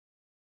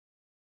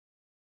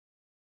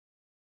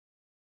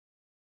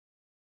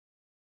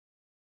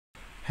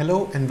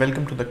Hello and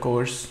welcome to the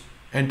course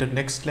Enter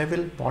Next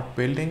Level Bot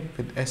Building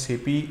with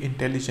SAP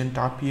Intelligent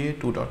RPA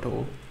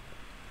 2.0.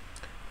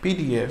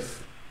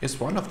 PDF is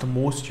one of the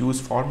most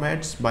used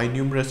formats by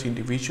numerous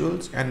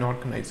individuals and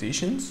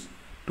organizations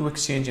to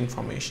exchange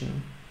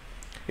information.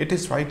 It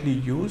is widely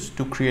used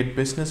to create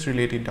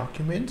business-related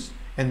documents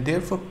and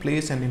therefore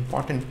plays an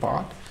important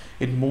part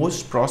in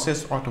most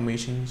process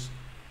automations.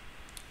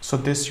 So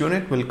this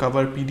unit will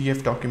cover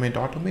PDF document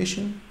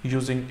automation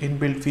using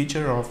inbuilt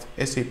feature of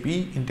SAP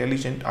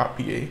Intelligent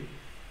RPA.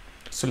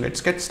 So let's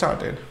get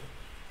started.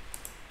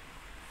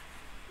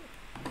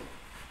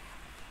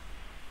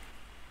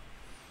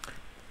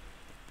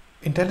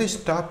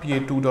 Intelligent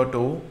RPA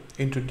 2.0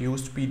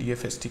 introduced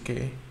PDF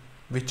SDK,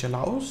 which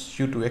allows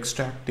you to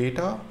extract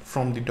data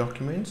from the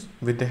documents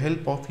with the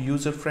help of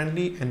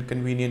user-friendly and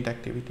convenient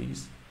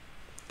activities.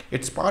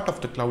 It's part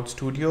of the Cloud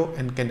Studio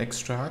and can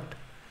extract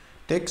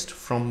text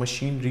from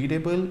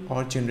machine-readable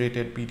or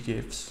generated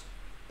PDFs.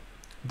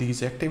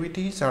 These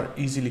activities are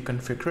easily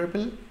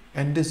configurable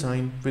and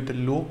designed with a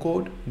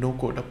low-code,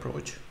 no-code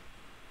approach.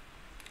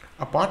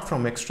 Apart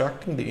from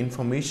extracting the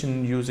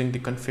information using the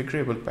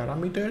configurable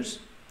parameters,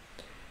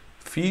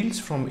 fields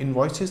from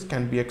invoices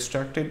can be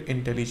extracted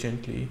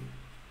intelligently.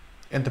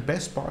 And the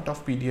best part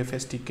of PDF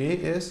SDK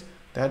is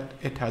that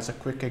it has a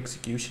quick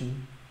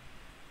execution.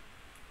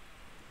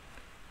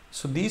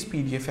 So these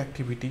PDF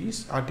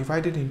activities are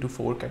divided into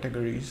 4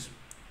 categories.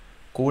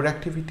 Core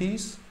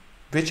activities,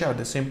 which are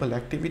the simple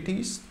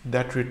activities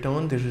that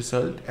return the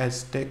result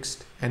as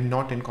text and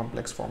not in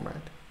complex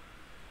format.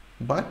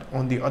 But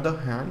on the other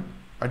hand,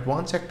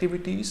 advanced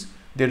activities,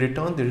 they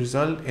return the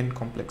result in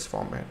complex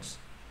formats.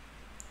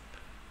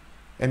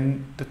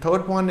 And the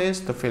third one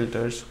is the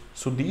filters.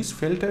 So these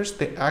filters,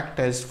 they act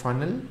as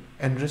funnel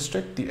and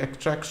restrict the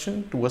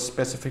extraction to a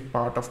specific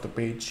part of the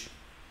page.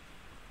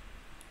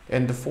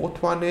 And the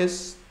fourth one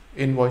is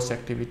invoice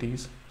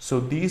activities.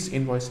 So these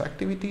invoice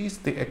activities,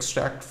 they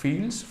extract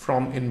fields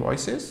from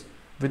invoices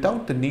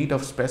without the need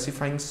of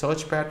specifying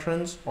search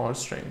patterns or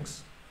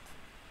strings.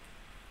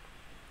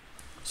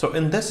 So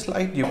in this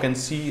slide, you can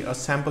see a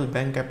sample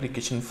bank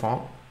application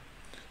form.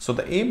 So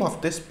the aim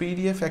of this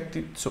PDF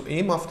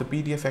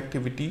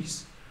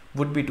activities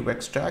would be to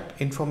extract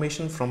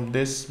information from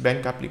this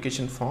bank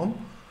application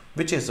form,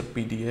 which is a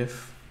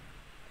PDF.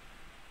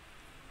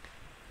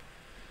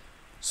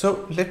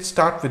 So let's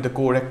start with the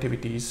core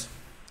activities.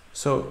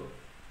 So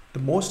the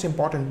most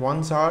important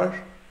ones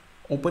are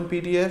Open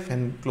PDF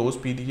and Close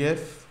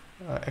PDF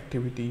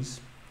activities.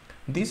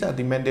 These are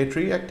the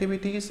mandatory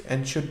activities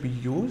and should be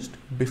used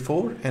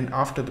before and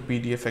after the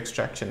PDF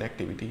extraction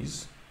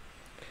activities.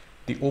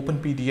 The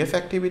Open PDF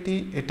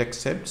activity, it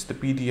accepts the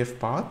PDF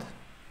path,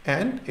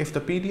 and if the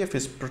PDF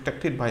is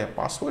protected by a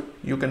password,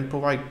 you can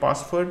provide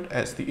password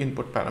as the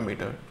input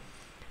parameter.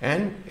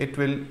 And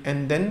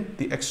then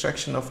the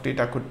extraction of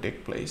data could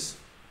take place.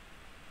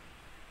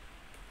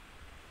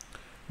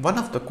 One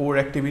of the core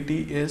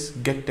activity is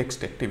get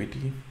text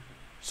activity.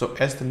 So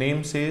as the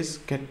name says,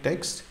 get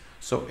text,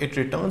 so it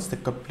returns the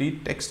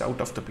complete text out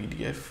of the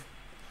PDF.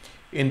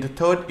 In the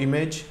third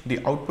image, the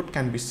output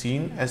can be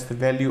seen as the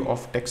value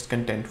of text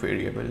content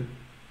variable.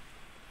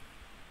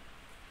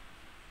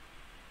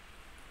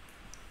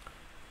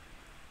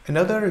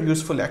 Another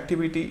useful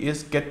activity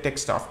is get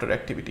text after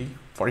activity.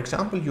 For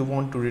example, you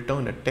want to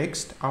return a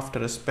text after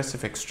a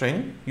specific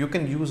string. You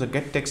can use a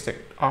get text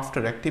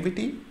after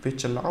activity,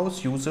 which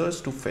allows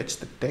users to fetch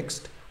the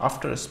text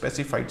after a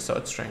specified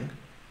search string.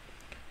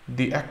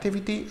 The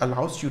activity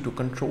allows you to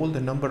control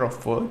the number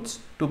of words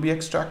to be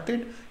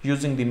extracted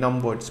using the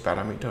numWords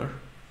parameter.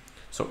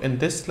 So in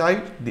this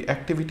slide, the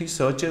activity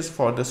searches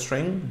for the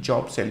string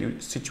job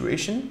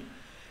situation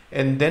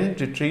and then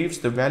retrieves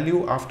the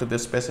value after the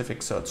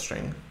specific search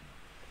string.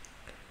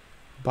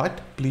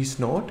 But please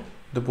note,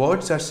 the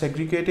words are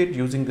segregated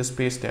using the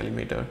space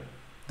delimiter.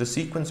 The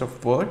sequence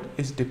of word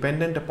is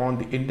dependent upon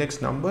the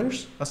index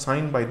numbers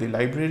assigned by the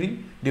library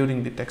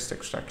during the text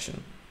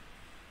extraction.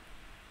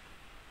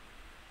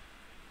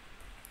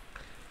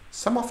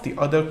 Some of the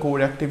other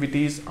core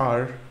activities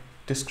are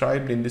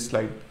described in this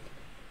slide.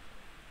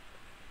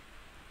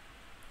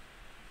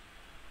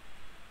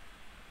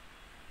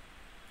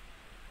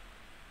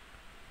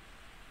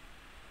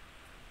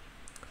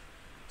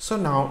 So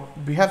now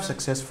we have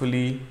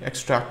successfully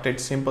extracted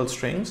simple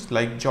strings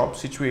like job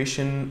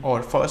situation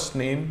or first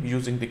name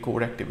using the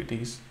core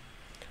activities.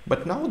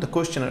 But now the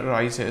question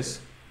arises,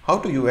 how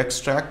do you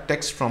extract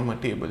text from a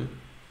table?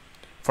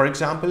 For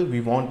example,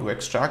 we want to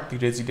extract the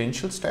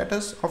residential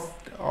status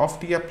of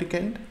the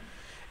applicant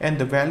and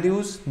the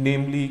values,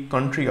 namely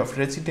country of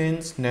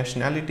residence,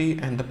 nationality,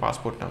 and the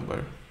passport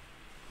number.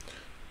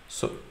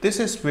 So this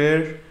is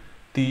where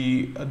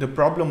the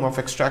problem of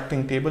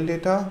extracting table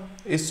data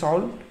is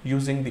solved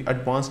using the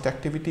advanced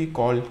activity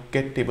called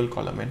get table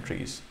column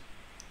entries.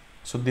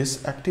 So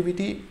this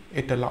activity,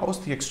 it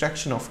allows the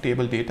extraction of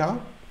table data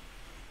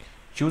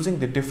using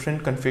the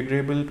different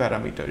configurable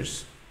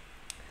parameters.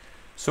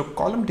 So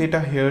column data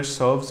here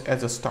serves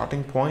as a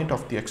starting point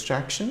of the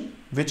extraction,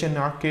 which in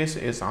our case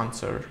is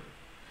answer.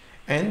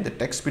 and the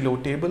text below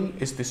table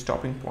is the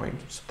stopping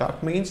point. So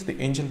that means the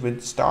engine will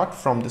start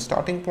from the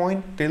starting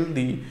point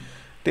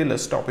till a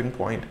stopping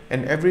point,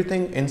 and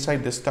everything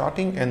inside the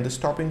starting and the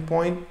stopping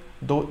point,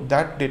 though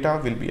that data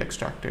will be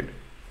extracted.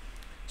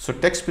 So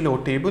text below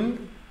table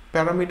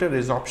parameter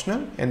is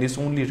optional and is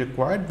only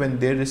required when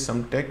there is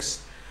some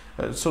text.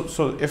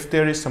 So if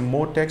there is some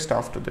more text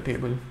after the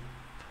table.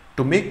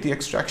 To make the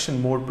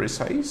extraction more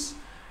precise,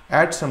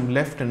 add some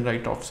left and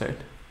right offset.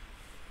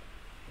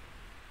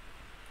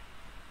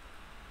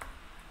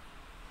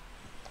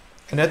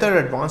 Another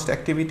advanced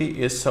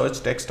activity is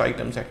search text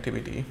items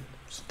activity.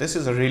 So this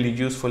is a really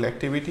useful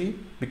activity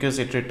because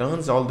it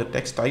returns all the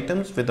text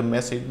items with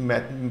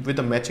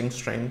a matching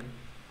string.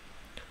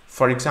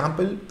 For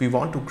example, we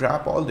want to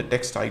grab all the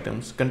text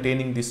items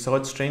containing the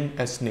search string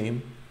as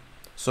name.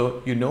 So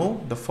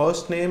the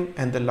first name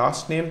and the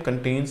last name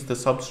contains the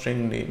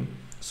substring name.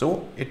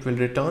 So it will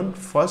return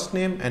first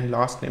name and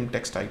last name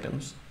text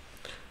items.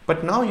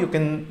 But now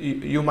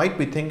you might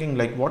be thinking,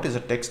 like, what is a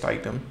text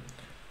item?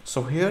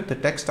 So here the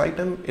text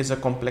item is a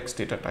complex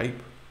data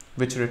type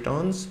which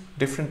returns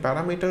different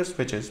parameters,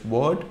 which is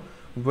word,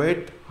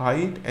 width,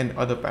 height, and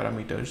other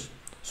parameters.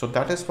 So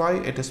that is why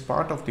it is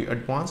part of the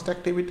advanced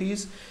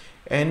activities,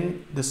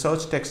 and the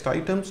search text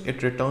items,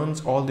 it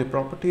returns all the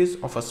properties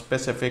of a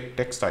specific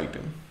text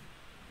item.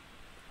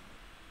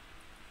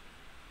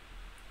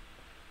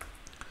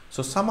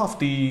 So some of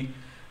the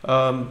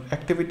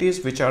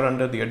activities which are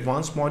under the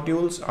advanced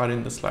modules are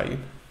in the slide.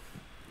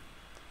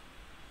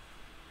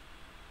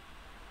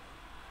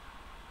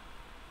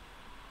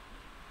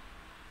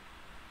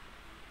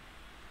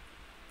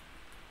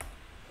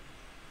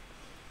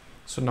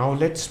 So now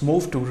let's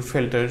move to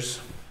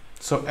filters.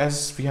 So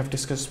as we have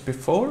discussed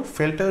before,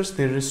 filters,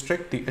 they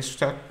restrict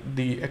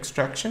the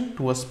extraction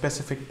to a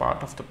specific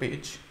part of the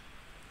page.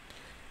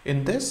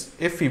 In this,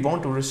 if we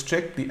want to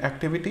restrict the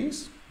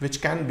activities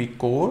which can be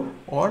core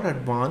or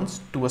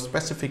advanced to a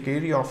specific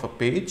area of a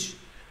page,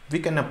 we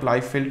can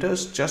apply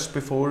filters just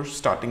before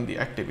starting the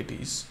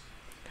activities.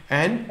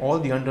 And all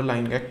the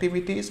underlying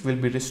activities will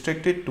be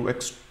restricted to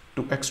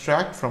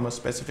extract from a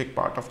specific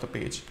part of the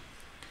page.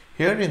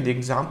 Here in the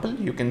example,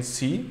 you can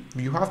see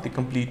you have the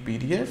complete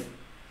PDF,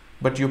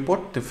 but you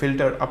put the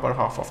filter upper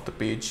half of the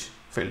page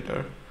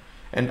filter.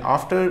 And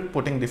after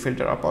putting the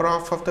filter upper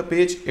half of the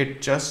page,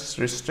 it just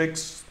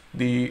restricts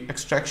the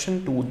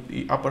extraction to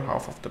the upper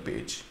half of the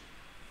page.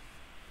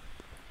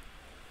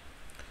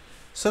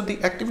 So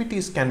the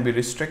activities can be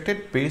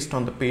restricted based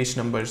on the page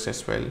numbers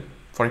as well.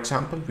 For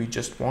example, we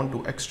just want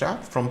to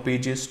extract from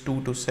pages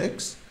 2 to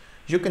 6.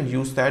 You can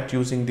use that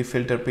using the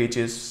filter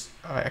pages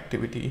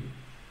activity.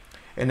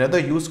 Another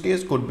use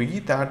case could be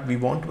that we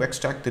want to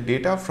extract the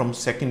data from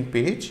second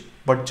page,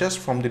 but just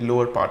from the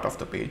lower part of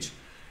the page.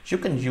 You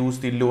can use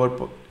the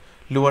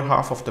lower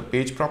half of the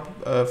page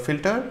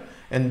filter,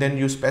 and then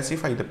you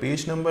specify the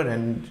page number,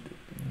 and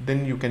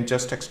then you can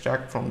just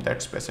extract from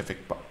that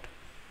specific part.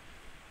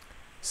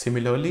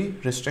 Similarly,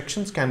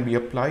 restrictions can be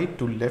applied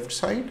to left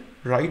side,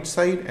 right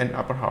side, and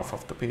upper half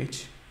of the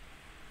page.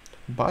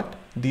 But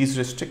these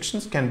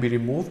restrictions can be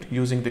removed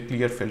using the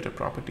clear filter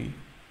property.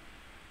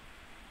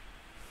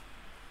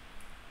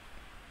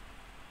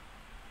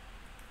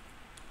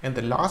 And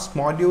the last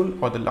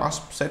module or the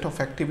last set of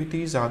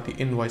activities are the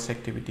invoice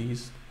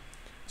activities.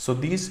 So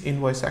these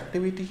invoice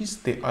activities,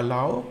 they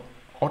allow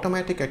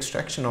automatic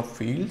extraction of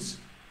fields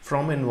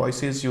from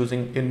invoices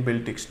using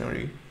inbuilt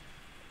dictionary.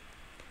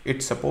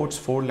 It supports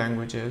 4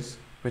 languages,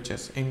 which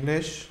is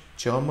English,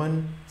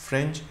 German,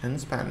 French, and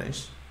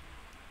Spanish.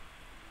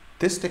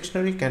 This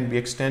dictionary can be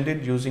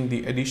extended using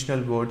the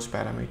additional words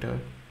parameter.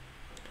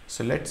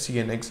 So let's see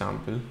an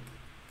example.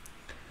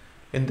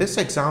 In this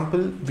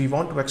example, we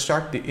want to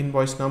extract the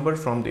invoice number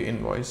from the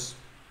invoice.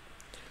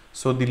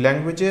 So the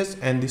languages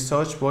and the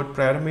search word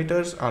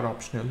parameters are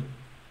optional.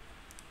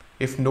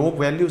 If no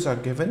values are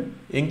given,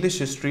 English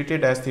is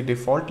treated as the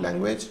default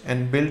language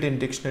and built-in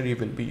dictionary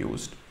will be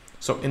used.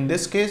 So in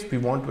this case, we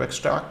want to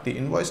extract the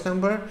invoice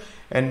number,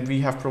 and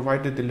we have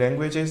provided the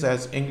languages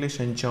as English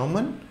and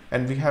German,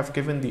 and we have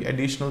given the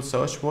additional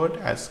search word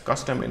as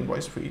custom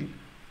invoice field.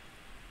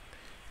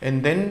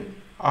 And then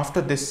after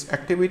this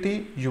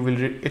activity,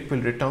 it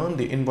will return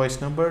the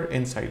invoice number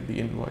inside the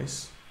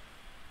invoice.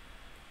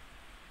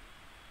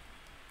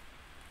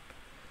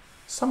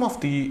 Some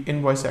of the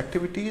invoice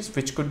activities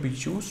which could be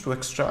used to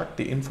extract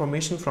the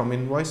information from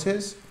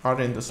invoices are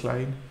in the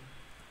slide.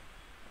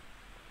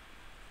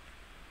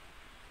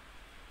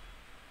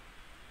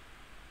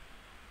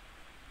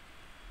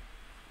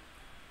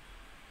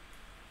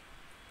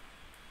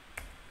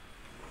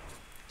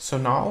 So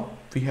now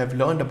we have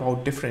learned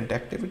about different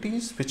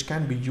activities which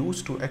can be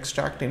used to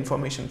extract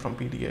information from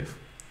PDF.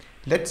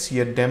 Let's see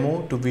a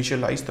demo to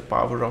visualize the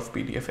power of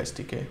PDF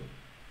SDK.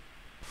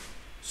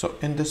 So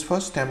in this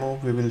first demo,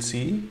 we will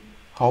see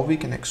how we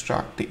can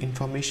extract the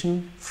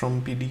information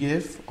from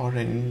PDF or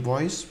an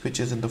invoice which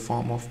is in the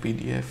form of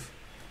PDF.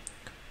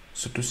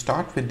 So to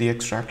start with the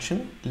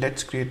extraction,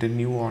 let's create a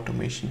new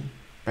automation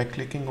by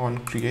clicking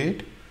on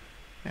Create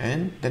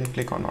and then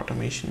click on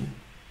Automation.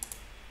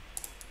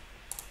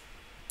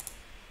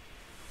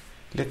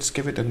 Let's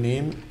give it a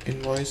name,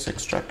 invoice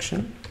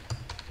extraction,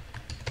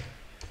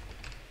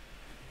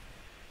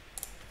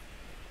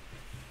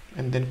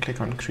 and then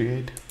click on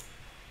create.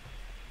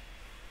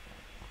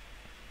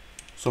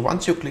 So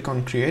once you click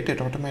on create, it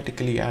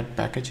automatically adds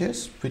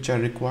packages which are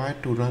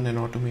required to run an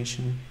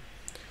automation.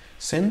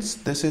 Since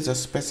this is a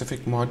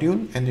specific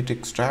module and it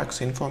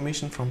extracts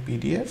information from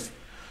PDF,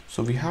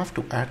 so we have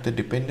to add the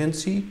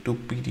dependency to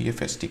PDF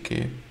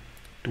SDK.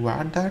 To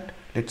add that,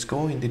 let's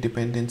go in the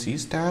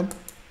dependencies tab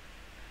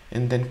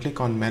and then click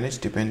on manage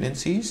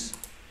dependencies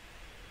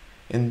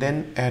and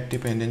then add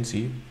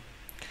dependency.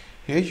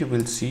 Here you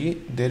will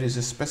see there is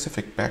a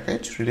specific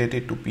package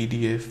related to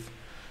PDF.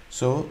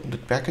 So the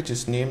package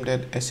is named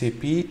as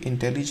SAP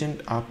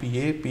Intelligent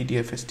RPA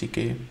PDF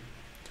SDK.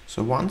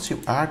 So once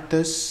you add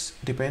this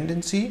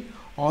dependency,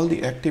 all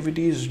the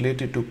activities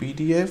related to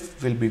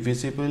PDF will be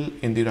visible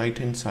in the right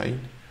hand side.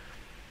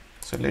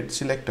 So let's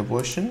select a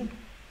version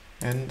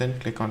and then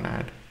click on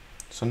add.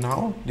 So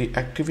now the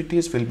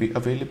activities will be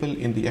available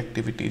in the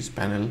activities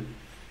panel.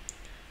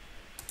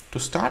 To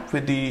start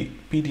with the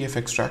PDF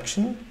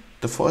extraction,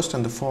 the first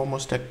and the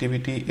foremost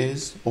activity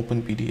is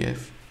Open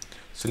PDF.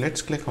 So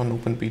let's click on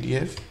Open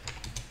PDF,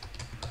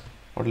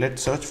 or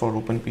let's search for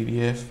Open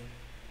PDF.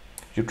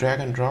 You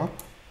drag and drop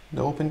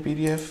the Open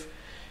PDF,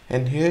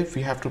 and here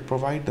we have to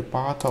provide the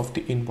path of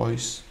the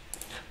invoice.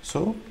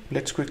 So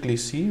let's quickly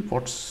see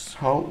what's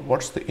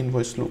the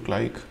invoice look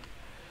like.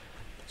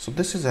 So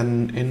this is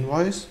an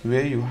invoice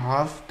where you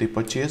have the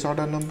purchase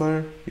order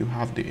number, you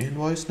have the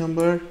invoice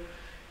number,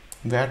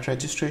 VAT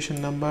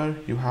registration number,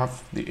 you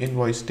have the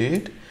invoice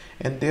date,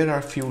 and there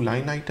are few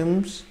line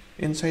items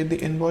inside the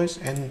invoice,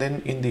 and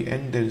then in the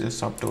end there is a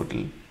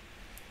subtotal.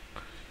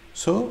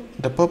 So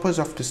the purpose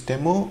of this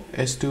demo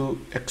is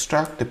to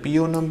extract the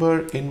PO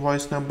number,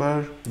 invoice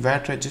number,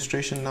 VAT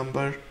registration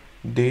number,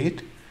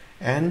 date,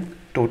 and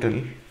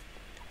total.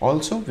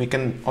 Also, we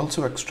can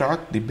also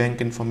extract the bank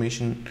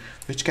information,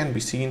 which can be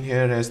seen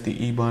here as the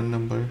IBAN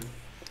number.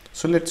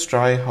 So let's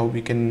try how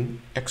we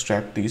can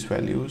extract these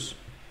values.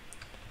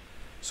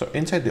 So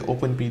inside the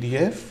Open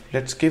PDF,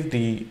 let's give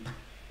the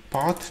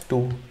path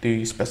to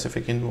the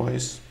specific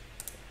invoice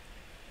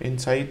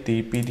inside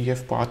the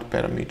PDF path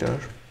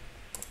parameter,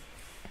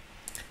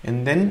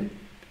 and then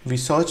we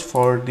search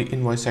for the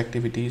invoice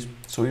activities.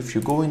 So if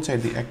you go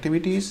inside the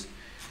activities,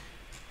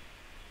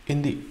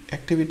 in the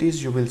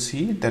activities you will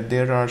see that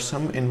there are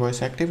some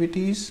invoice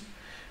activities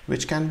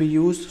which can be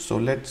used. So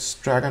let's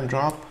drag and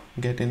drop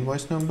get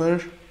invoice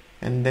number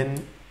and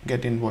then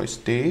get invoice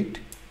date.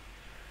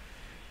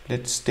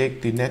 Let's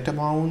take the net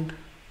amount,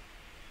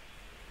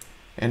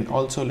 and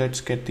also let's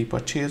get the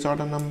purchase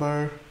order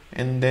number,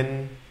 and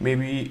then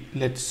maybe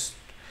let's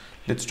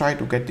try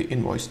to get the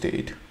invoice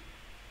date.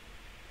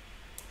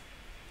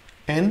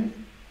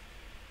 And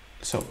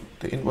so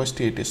the invoice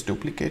date is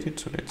duplicated,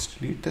 so let's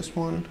delete this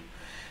one.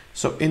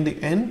 So in the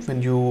end,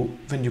 when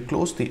you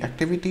close the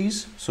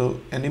activities, so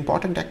an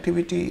important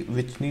activity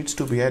which needs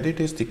to be added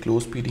is the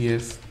close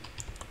PDF.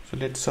 So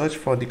let's search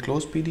for the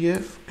close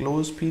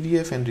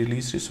PDF and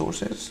release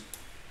resources,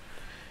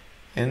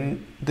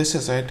 and this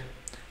is it.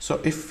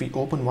 So if we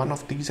open one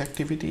of these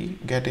activity,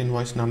 get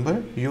invoice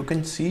number, you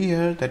can see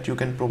here that you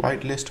can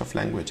provide list of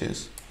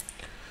languages.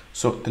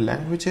 So the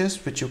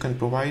languages which you can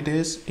provide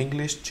is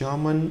English,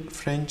 German,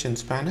 French, and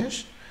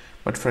Spanish.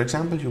 But for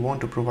example, you want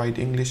to provide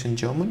English and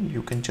German,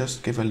 you can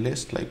just give a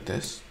list like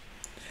this.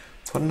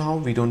 For now,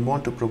 we don't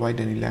want to provide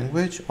any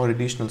language or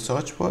additional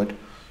search word.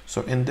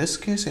 So in this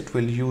case, it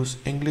will use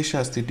English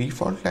as the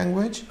default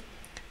language,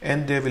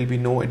 and there will be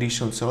no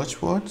additional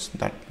search words.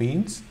 That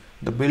means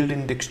the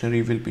built-in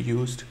dictionary will be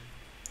used.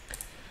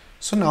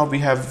 So now we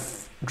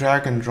have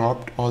drag and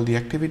dropped all the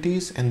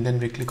activities, and then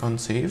we click on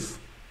save.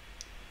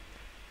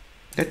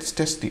 Let's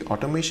test the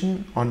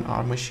automation on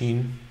our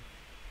machine.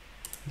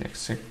 Let's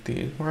set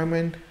the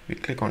environment, we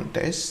click on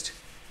test.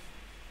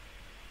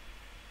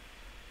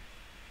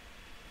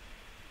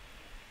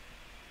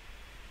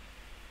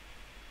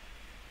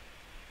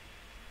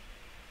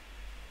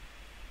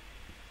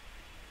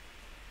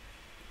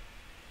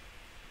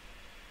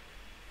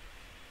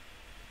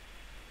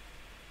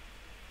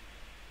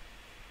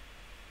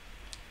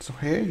 So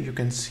here you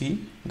can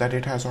see that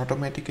it has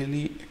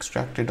automatically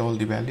extracted all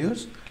the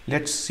values.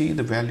 Let's see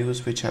the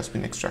values which has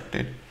been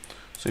extracted.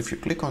 So if you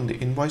click on the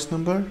invoice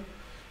number,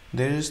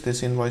 there is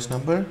this invoice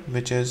number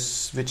which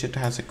it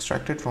has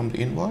extracted from the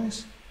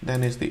invoice.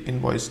 Then is the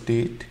invoice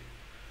date,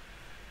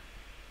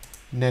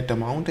 net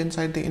amount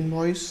inside the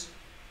invoice,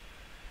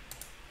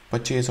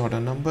 purchase order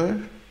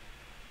number,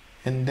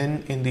 and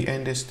then in the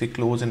end is the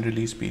close and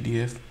release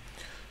PDF.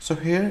 So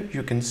here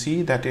you can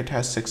see that it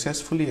has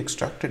successfully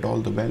extracted all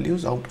the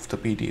values out of the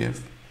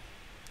PDF.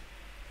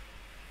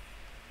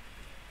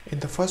 In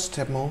the first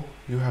demo,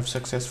 you have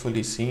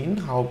successfully seen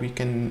how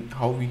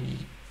we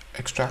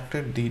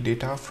extracted the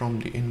data from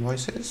the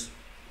invoices.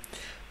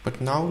 But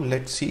now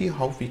let's see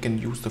how we can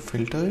use the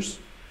filters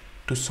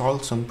to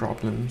solve some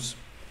problems.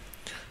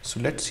 So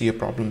let's see a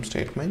problem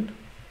statement.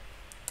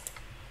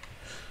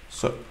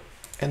 So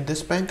In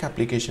this bank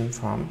application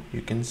form,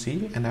 you can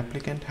see an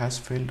applicant has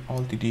filled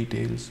all the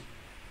details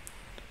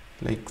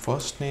like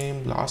first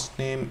name, last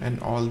name, and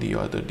all the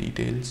other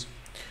details.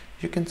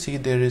 You can see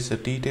there is a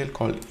detail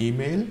called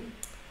email,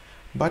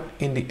 but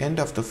in the end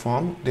of the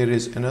form there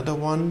is another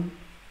one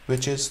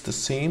which is the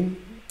same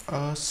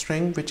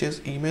string, which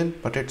is email,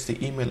 but it's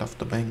the email of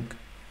the bank.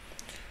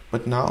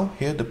 But now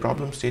here the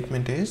problem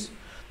statement is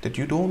that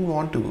you don't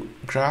want to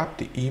grab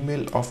the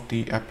email of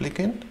the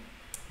applicant,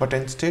 but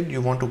instead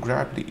you want to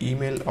grab the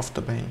email of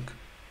the bank.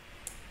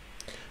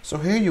 So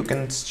here you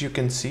can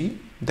see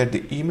that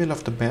the email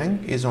of the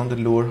bank is on the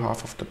lower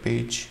half of the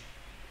page.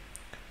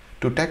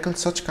 To tackle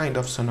such kind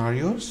of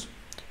scenarios,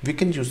 we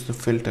can use the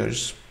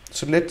filters.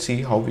 So let's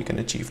see how we can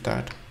achieve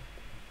that.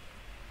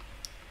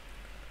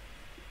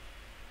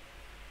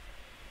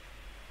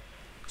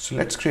 So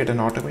let's create an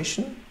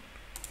automation.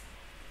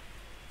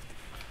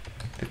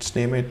 Let's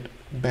name it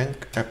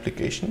bank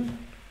application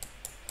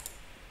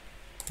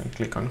and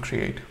click on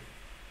create.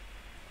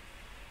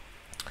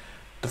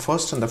 The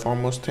first and the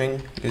foremost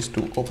thing is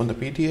to open the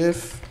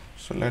PDF.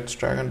 So let's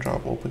drag and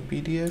drop open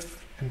PDF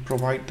and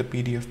provide the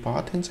PDF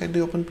path inside the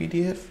open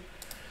PDF,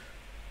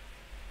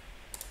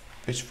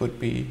 which would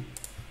be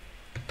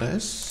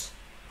this.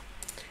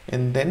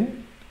 And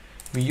then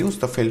we use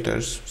the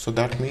filters. So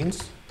that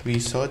means we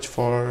search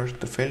for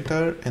the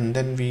filter and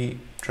then we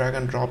drag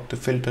and drop the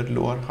filter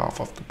lower half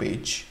of the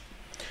page.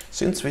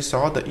 Since we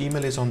saw the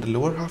email is on the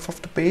lower half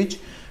of the page,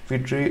 we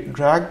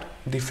dragged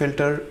the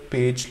filter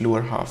page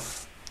lower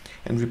half,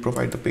 and we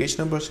provide the page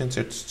number. Since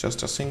it's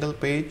just a single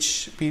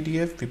page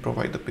PDF, we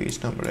provide the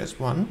page number as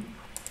 1.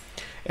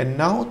 And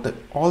now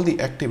all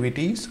the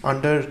activities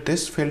under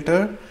this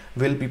filter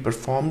will be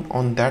performed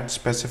on that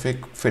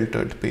specific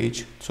filtered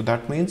page. So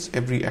that means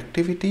every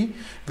activity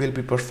will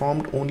be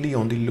performed only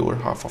on the lower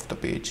half of the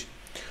page.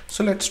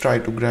 So let's try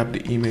to grab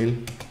the email.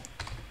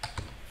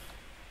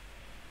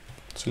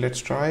 So let's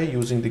try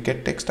using the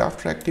get text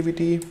after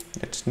activity.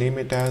 Let's name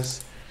it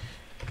as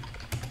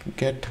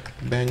get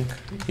bank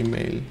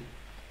email,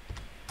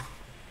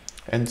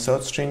 and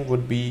search string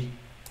would be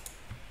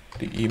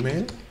the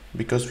email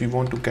because we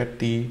want to get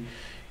the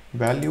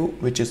value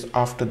which is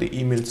after the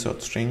email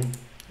search string,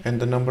 and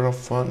the number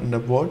of the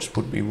words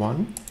would be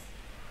 1.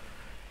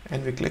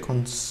 And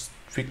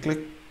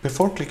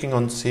before clicking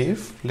on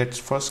save, let's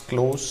first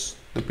close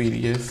the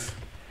PDF.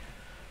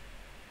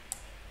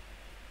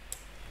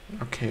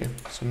 Okay,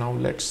 so now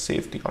let's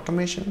save the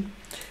automation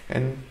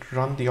and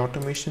run the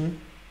automation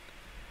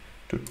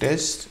to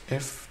test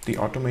if the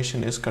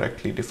automation is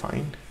correctly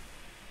defined.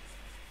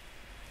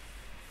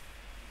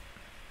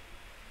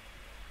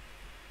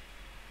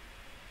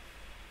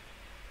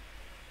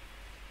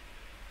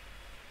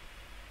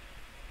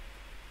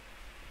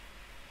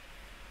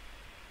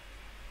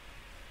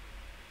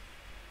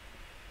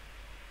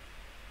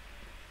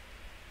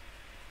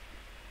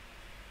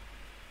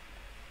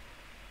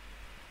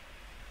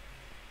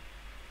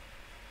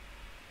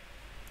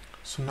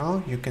 So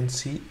now you can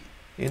see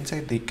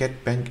inside the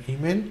get bank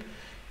email,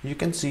 you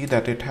can see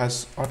that it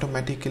has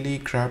automatically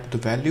grabbed the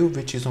value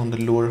which is on the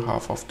lower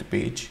half of the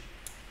page.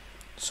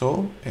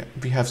 So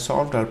we have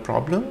solved our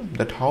problem,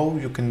 that how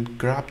you can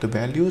grab the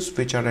values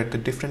which are at the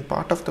different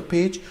part of the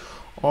page,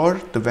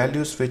 or the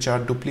values which are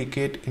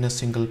duplicate in a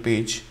single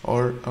page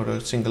or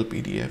a single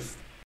PDF.